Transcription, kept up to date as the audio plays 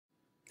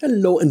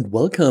Hello and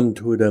welcome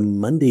to the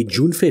Monday,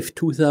 June 5th,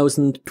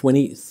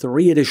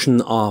 2023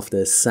 edition of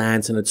the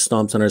SANS and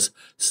Storm Center's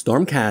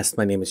Stormcast.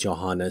 My name is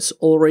Johannes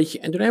Ulrich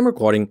and today I'm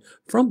recording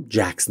from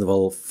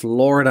Jacksonville,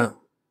 Florida.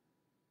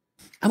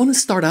 I want to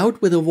start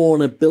out with a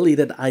vulnerability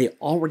that I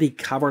already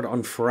covered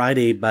on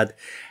Friday, but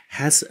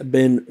has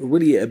been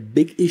really a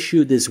big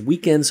issue this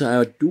weekend,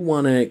 so I do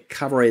want to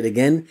cover it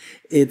again.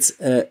 It's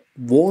a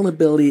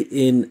vulnerability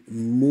in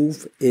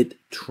MoveIT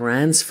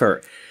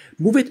transfer.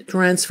 MoveIT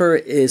transfer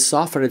is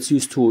software that's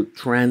used to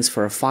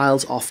transfer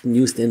files, often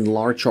used in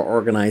larger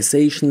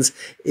organizations.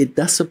 It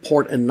does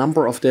support a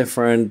number of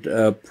different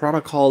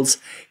protocols.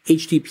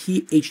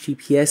 HTTP,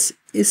 HTTPS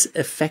is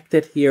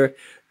affected here.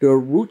 The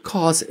root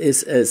cause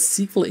is a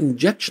SQL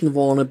injection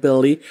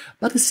vulnerability,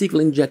 but a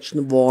SQL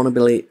injection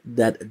vulnerability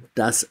that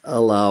does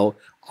allow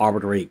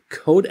arbitrary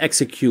code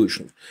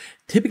execution.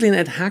 Typically, an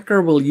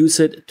attacker will use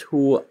it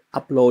to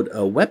upload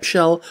a web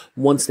shell.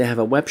 Once they have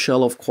a web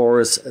shell, of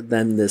course,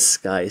 then the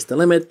sky is the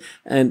limit,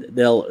 and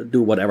they'll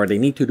do whatever they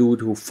need to do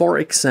to, for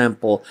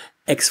example,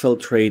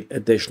 exfiltrate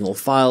additional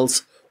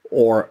files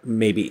or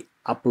maybe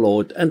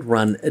upload and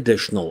run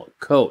additional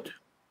code.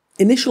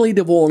 Initially,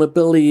 the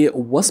vulnerability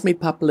was made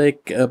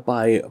public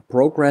by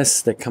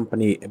Progress, the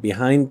company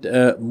behind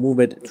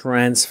MoveIT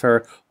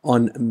transfer,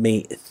 on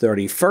May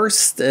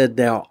 31st.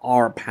 There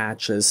are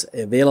patches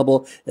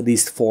available, at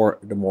least for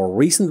the more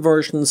recent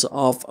versions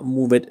of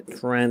MoveIT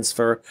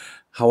transfer.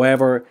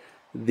 However,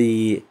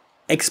 the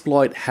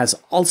exploit has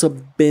also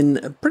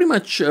been pretty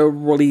much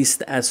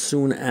released as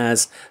soon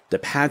as the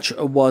patch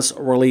was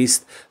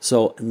released.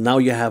 So now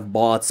you have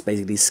bots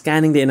basically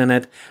scanning the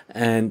internet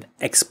and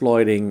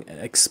exploiting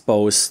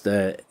exposed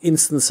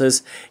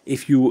instances.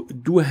 If you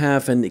do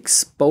have an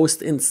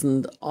exposed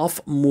instance of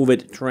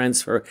MoveIT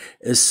transfer,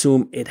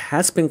 assume it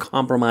has been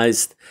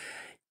compromised.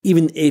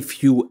 Even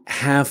if you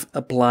have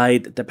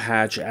applied the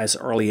patch as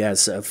early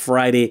as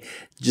Friday,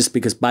 just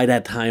because by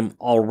that time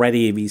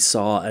already we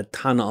saw a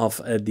ton of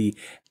the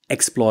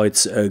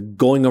exploits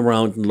going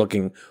around and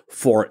looking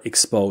for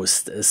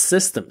exposed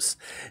systems.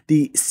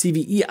 The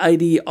CVE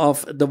ID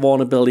of the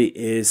vulnerability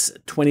is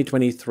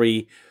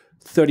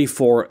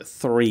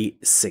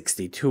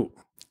 2023-34362.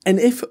 And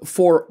if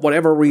for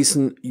whatever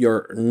reason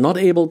you're not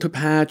able to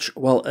patch,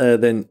 well,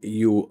 then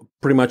you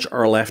pretty much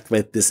are left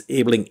with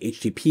disabling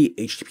HTTP,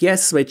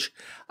 HTTPS, which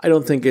I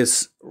don't think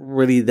is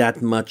really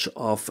that much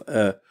of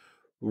a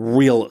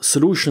real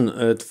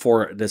solution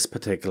for this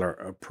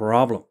particular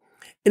problem.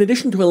 In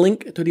addition to a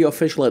link to the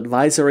official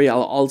advisory,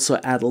 I'll also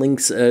add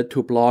links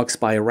to blogs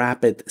by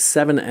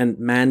Rapid7 and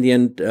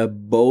Mandiant.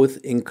 Both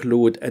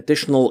include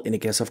additional, in the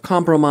case of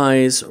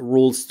compromise,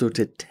 rules to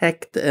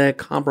detect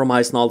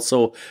compromise, and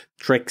also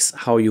tricks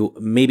how you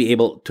may be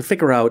able to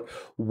figure out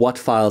what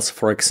files,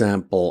 for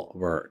example,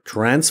 were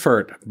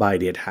transferred by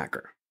the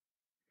attacker.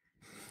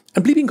 A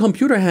Bleeping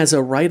Computer has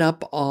a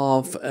write-up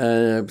of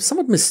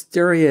somewhat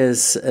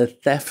mysterious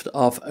theft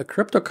of a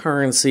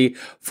cryptocurrency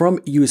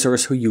from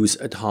users who use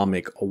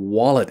Atomic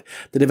Wallet.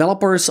 The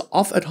developers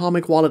of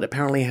Atomic Wallet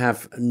apparently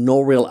have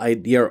no real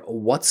idea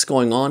what's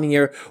going on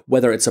here,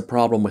 whether it's a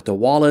problem with the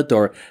wallet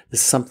or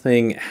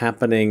something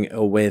happening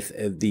with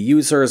the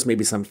users,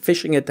 maybe some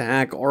phishing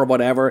attack or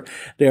whatever.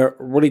 They're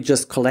really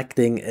just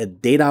collecting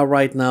data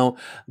right now,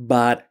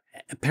 but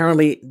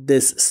apparently,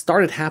 this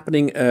started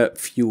happening a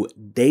few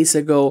days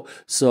ago,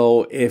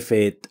 so if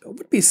it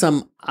would be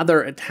some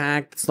other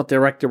attack that's not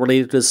directly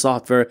related to the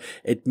software,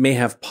 it may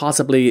have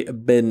possibly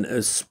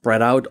been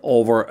spread out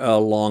over a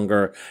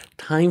longer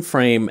time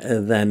frame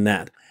than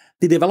that.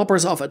 The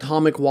developers of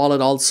Atomic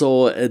Wallet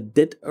also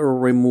did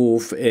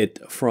remove it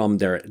from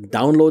their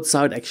download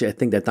site. Actually, I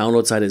think that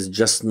download site is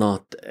just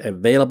not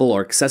available or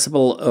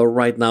accessible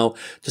right now,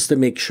 just to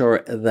make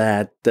sure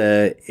that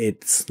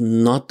it's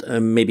not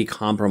maybe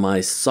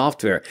compromised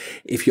software.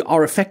 If you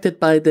are affected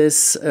by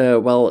this,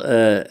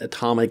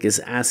 Atomic is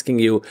asking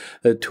you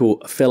to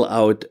fill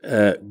out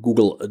a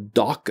Google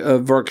Doc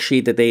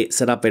worksheet that they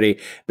set up where they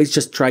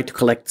just try to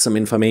collect some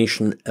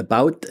information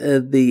about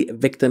the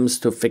victims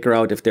to figure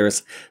out if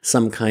there's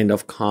some kind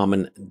of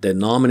common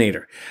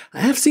denominator.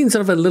 I have seen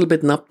sort of a little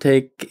bit an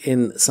uptake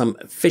in some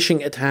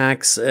phishing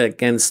attacks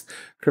against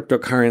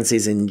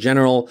cryptocurrencies in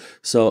general,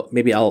 so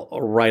maybe I'll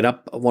write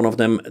up one of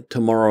them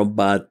tomorrow,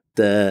 but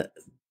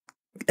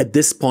at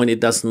this point it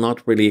does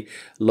not really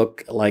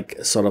look like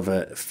sort of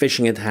a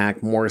phishing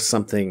attack, more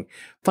something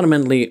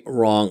fundamentally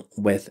wrong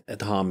with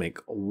Atomic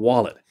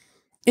Wallet.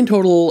 In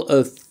total,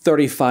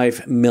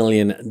 $35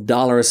 million in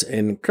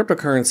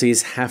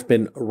cryptocurrencies have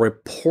been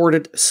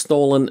reported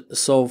stolen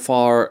so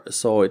far,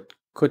 so it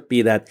could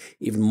be that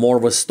even more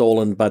was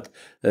stolen, but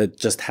it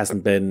just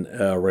hasn't been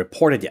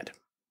reported yet.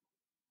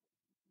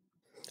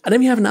 And then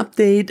we have an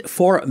update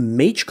for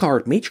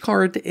Magecart.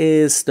 Magecart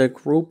is the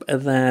group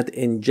that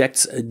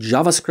injects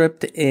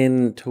JavaScript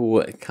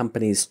into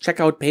companies'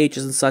 checkout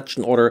pages and such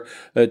in order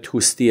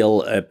to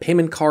steal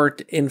payment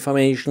card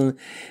information.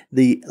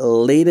 The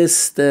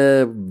latest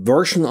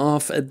version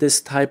of this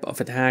type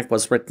of attack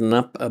was written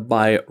up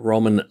by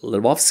Roman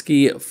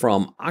Lvovsky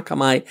from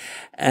Akamai.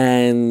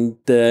 And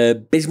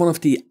basically one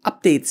of the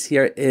updates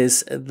here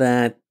is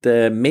that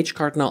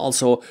Magecart now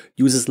also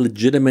uses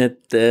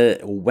legitimate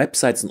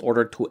websites in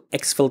order to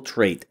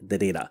exfiltrate the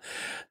data.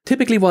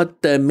 Typically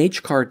what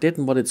Magecart did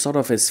and what it sort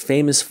of is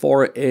famous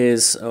for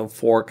is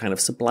for kind of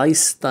supply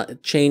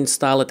chain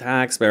style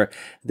attacks where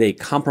they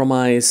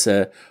compromise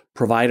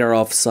provider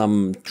of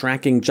some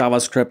tracking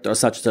JavaScript or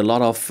such that a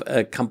lot of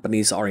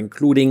companies are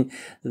including.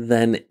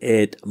 Then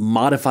it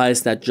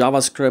modifies that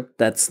JavaScript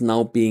that's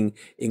now being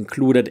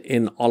included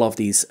in all of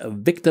these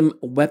victim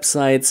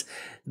websites.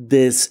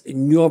 This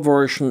newer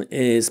version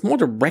is more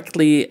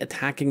directly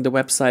attacking the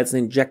websites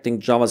and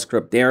injecting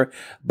JavaScript there,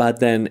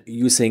 but then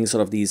using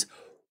sort of these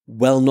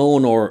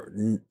well-known or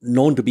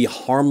known to be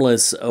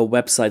harmless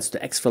websites to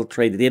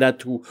exfiltrate the data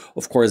to,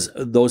 of course,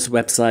 those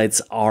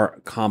websites are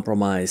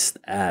compromised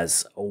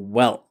as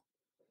well.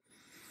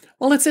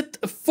 Well, that's it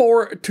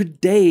for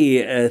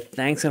today.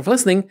 Thanks again for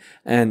listening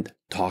and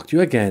talk to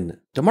you again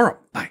tomorrow.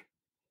 Bye.